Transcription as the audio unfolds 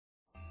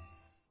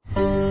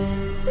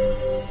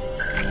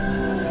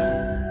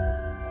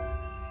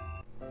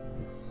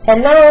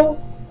Hello,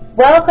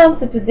 welcome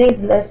to today's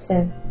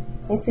lesson.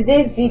 In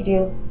today's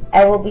video,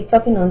 I will be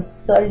talking on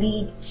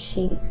solid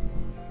shapes.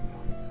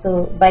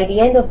 So by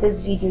the end of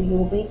this video, you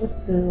will be able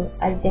to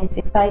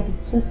identify the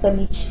two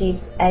solid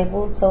shapes I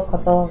will talk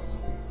about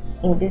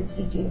in this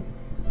video.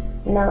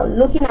 Now,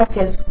 looking at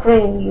your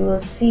screen, you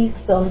will see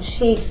some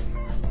shapes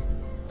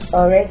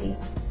already.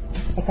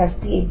 I can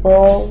see a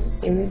ball,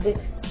 a Rubik's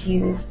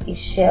cube, a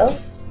shell.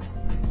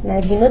 Now,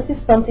 if you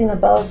notice something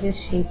about these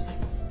shapes,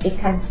 they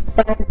can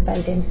stand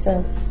by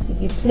themselves. If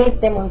you place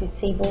them on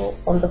the table,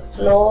 on the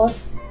floor,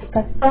 they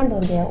can stand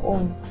on their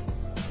own.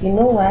 You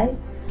know why?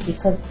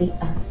 Because they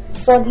are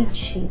solid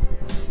shapes.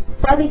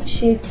 Solid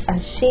shapes are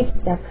shapes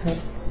that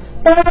can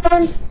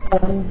stand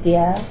on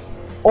their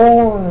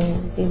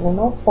own. They will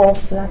not fall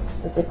flat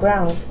to the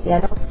ground. They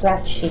are not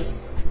flat shapes.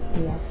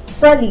 They are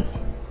solid.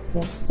 They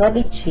are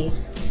solid shapes,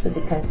 so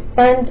they can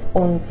stand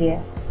on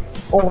their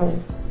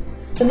own.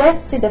 So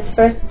let's see the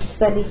first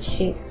solid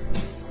shape.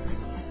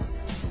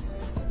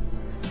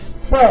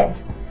 Sphere.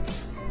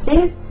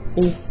 This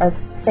is a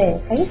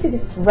sphere. Can you see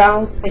this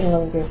round thing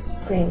on your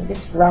screen? This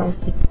round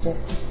picture.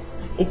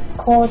 It's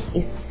called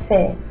a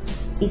sphere.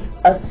 It's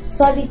a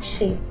solid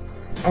shape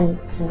and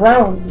it's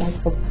round like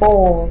a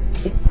ball.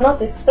 It's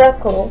not a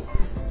circle.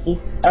 It's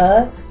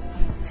a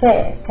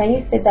sphere. Can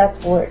you say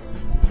that word?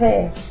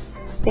 Sphere.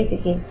 Say it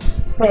again.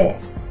 Sphere.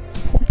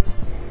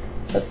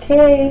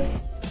 Okay.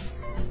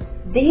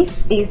 This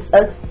is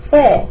a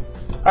sphere.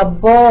 A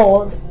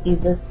ball is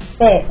a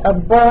sphere. A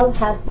ball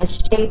has the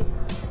shape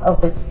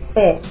of a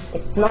sphere.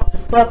 It's not a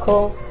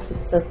circle,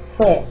 it's a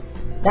sphere.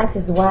 That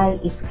is why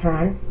it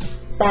can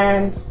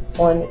stand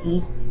on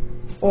its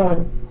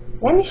own.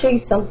 Let me show you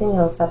something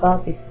else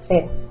about a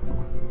sphere.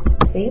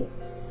 See?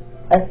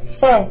 A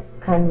sphere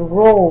can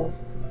roll.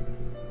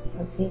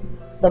 Okay?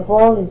 The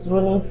ball is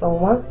rolling from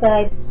one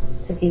side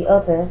to the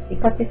other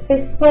because it's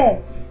a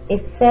sphere.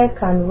 A sphere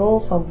can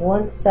roll from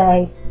one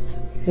side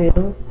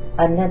to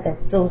another.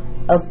 So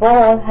a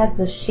ball has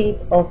the shape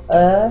of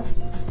a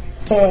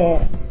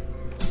sphere.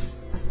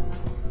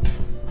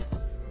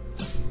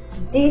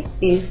 This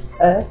is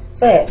a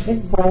sphere. This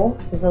ball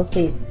is also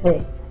a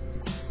sphere.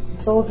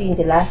 I told you in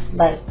the last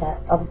slide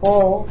that a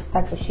ball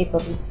has the shape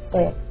of a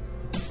sphere.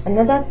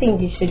 Another thing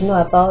you should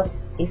know about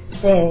a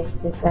sphere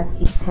is that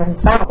it can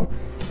bounce.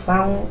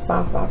 Bounce,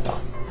 bounce, bounce,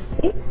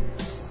 bounce. See?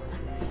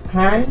 It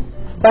can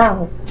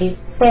bounce. A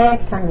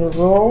sphere can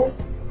roll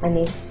and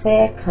a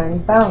sphere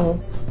can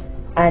bounce.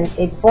 And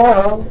a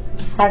ball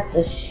has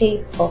the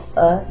shape of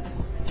a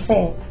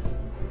sphere.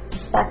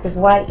 That is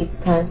why it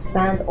can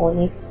stand on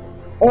its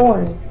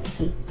own.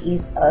 It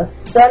is a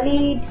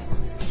solid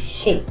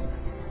shape.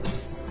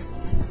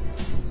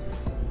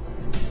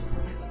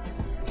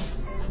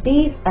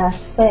 These are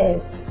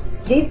spheres.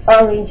 These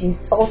oranges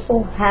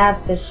also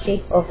have the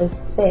shape of a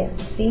sphere.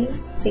 See,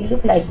 they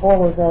look like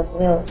balls as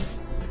well.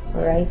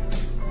 Alright,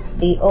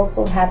 they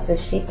also have the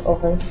shape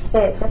of a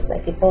sphere, just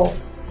like a ball.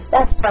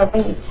 That's why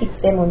when you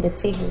keep them on the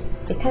table,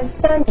 they can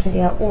stand on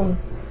their own.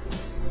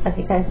 As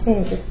you can see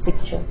in this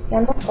picture, they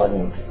are not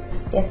falling.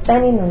 They are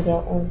standing on their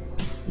own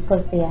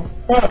because they are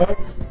spheres,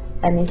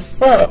 and a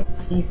sphere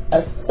is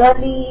a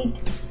solid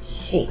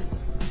shape.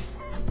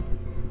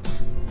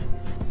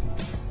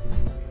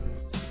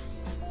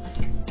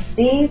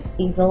 This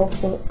is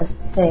also a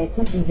sphere.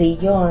 This is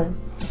a yarn.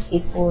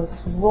 It was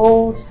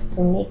rolled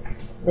to make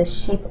the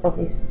shape of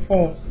a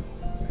sphere.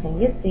 Can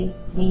you see?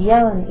 The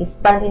yarn is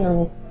standing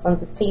on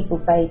the table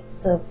by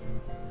itself.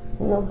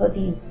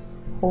 Nobody is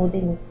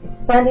holding it.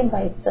 It's standing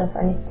by itself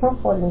and it's not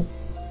falling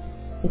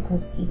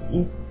because it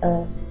is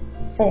a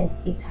sphere.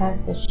 It has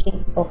the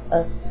shape of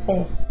a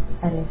sphere,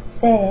 and a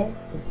sphere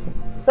is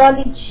a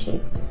solid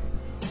shape.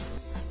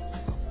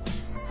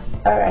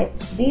 Alright,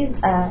 these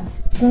are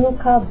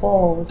snooker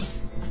balls.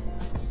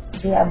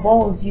 They are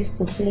balls used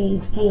to play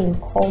a game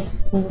called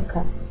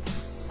snooker.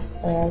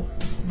 Alright,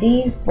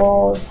 these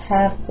balls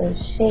have the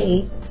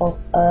shape of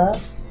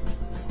a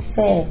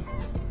sphere.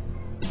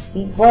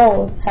 The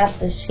balls have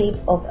the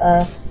shape of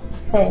a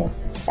sphere.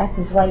 That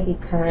is why they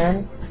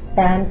can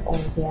stand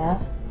on their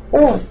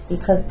own,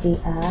 because they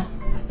are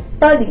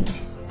solid.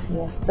 They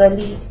are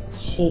solid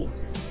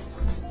shapes.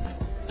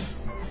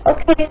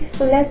 Okay,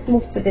 so let's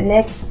move to the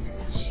next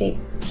shape.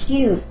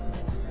 Cube.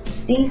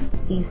 This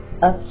is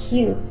a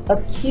cube. A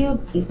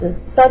cube is a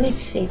solid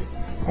shape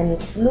and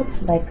it looks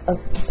like a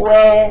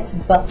square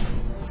box.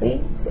 See?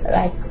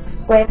 Like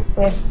square,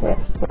 square, square,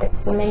 square.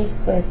 So many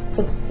squares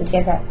put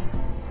together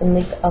to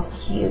make a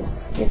cube.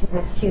 This is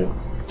a cube.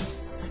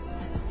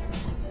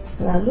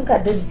 Now look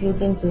at these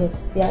building blocks.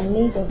 They are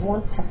made of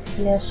one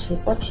particular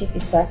shape. What shape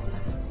is that?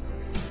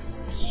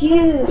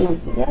 Cube.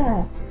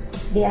 Yeah.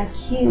 They are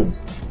cubes.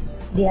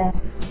 They are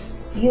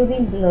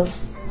building blocks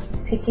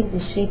taking the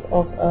shape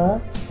of a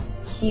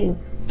cube.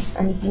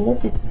 And if you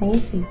notice, can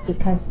you see they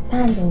can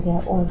stand on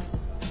their own?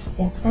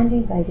 They are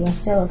standing by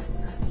themselves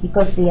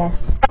because they are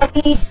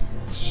solid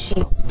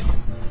shapes.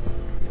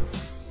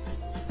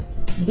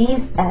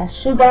 These are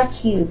sugar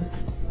cubes.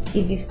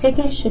 If you've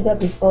taken sugar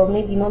before,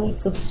 maybe mommy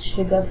puts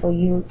sugar for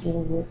you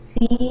in your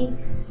tea,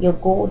 your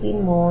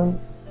golden morn,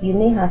 you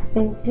may have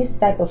seen this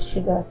type of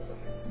sugar.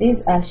 These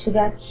are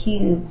sugar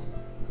cubes.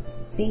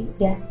 See,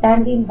 they are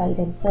standing by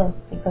themselves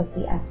because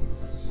they are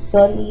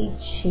solid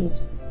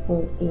shapes.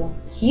 So they are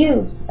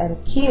cubes, and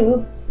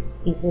cube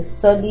is a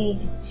solid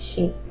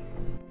shape.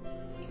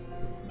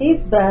 These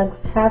bags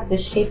have the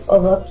shape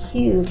of a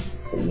cube,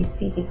 so you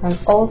see they can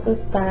also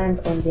stand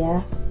on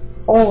their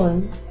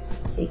own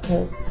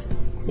because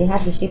they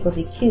have the shape of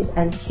a cube,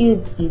 and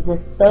cube is a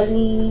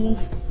solid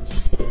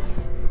shape.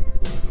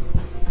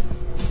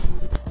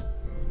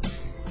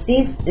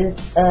 This is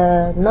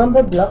a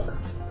number block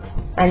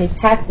and it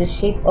has the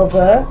shape of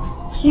a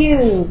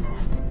cube.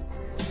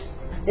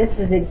 This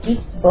is a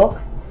gift box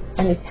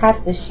and it has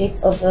the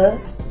shape of a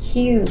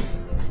cube.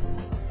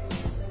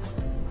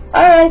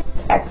 Alright,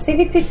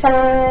 activity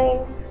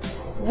time.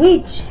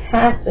 Which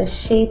has the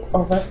shape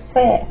of a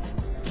sphere?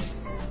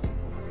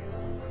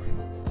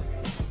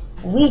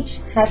 Which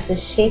has the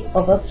shape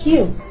of a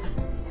cube?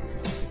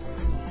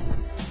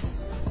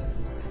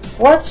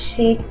 What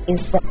shape is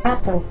the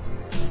apple?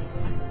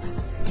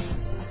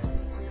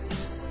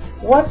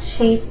 What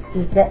shape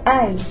is the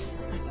eye?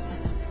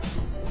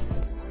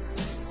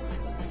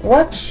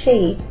 What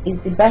shape is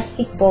the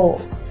basketball?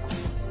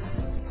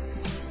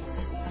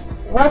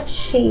 What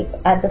shape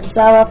are the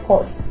flower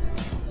pots?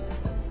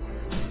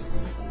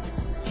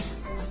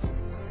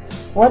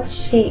 What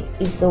shape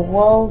is the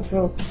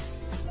wardrobe?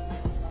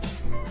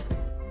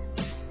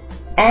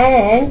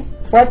 And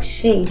what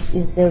shape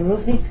is the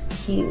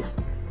Rubik's Cube?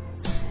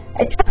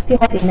 I trust you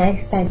had a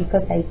nice time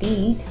because I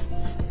did.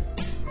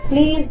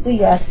 Please do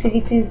your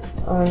activities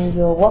on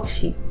your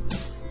worksheet.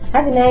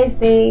 Have a nice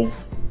day.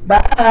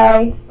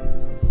 Bye.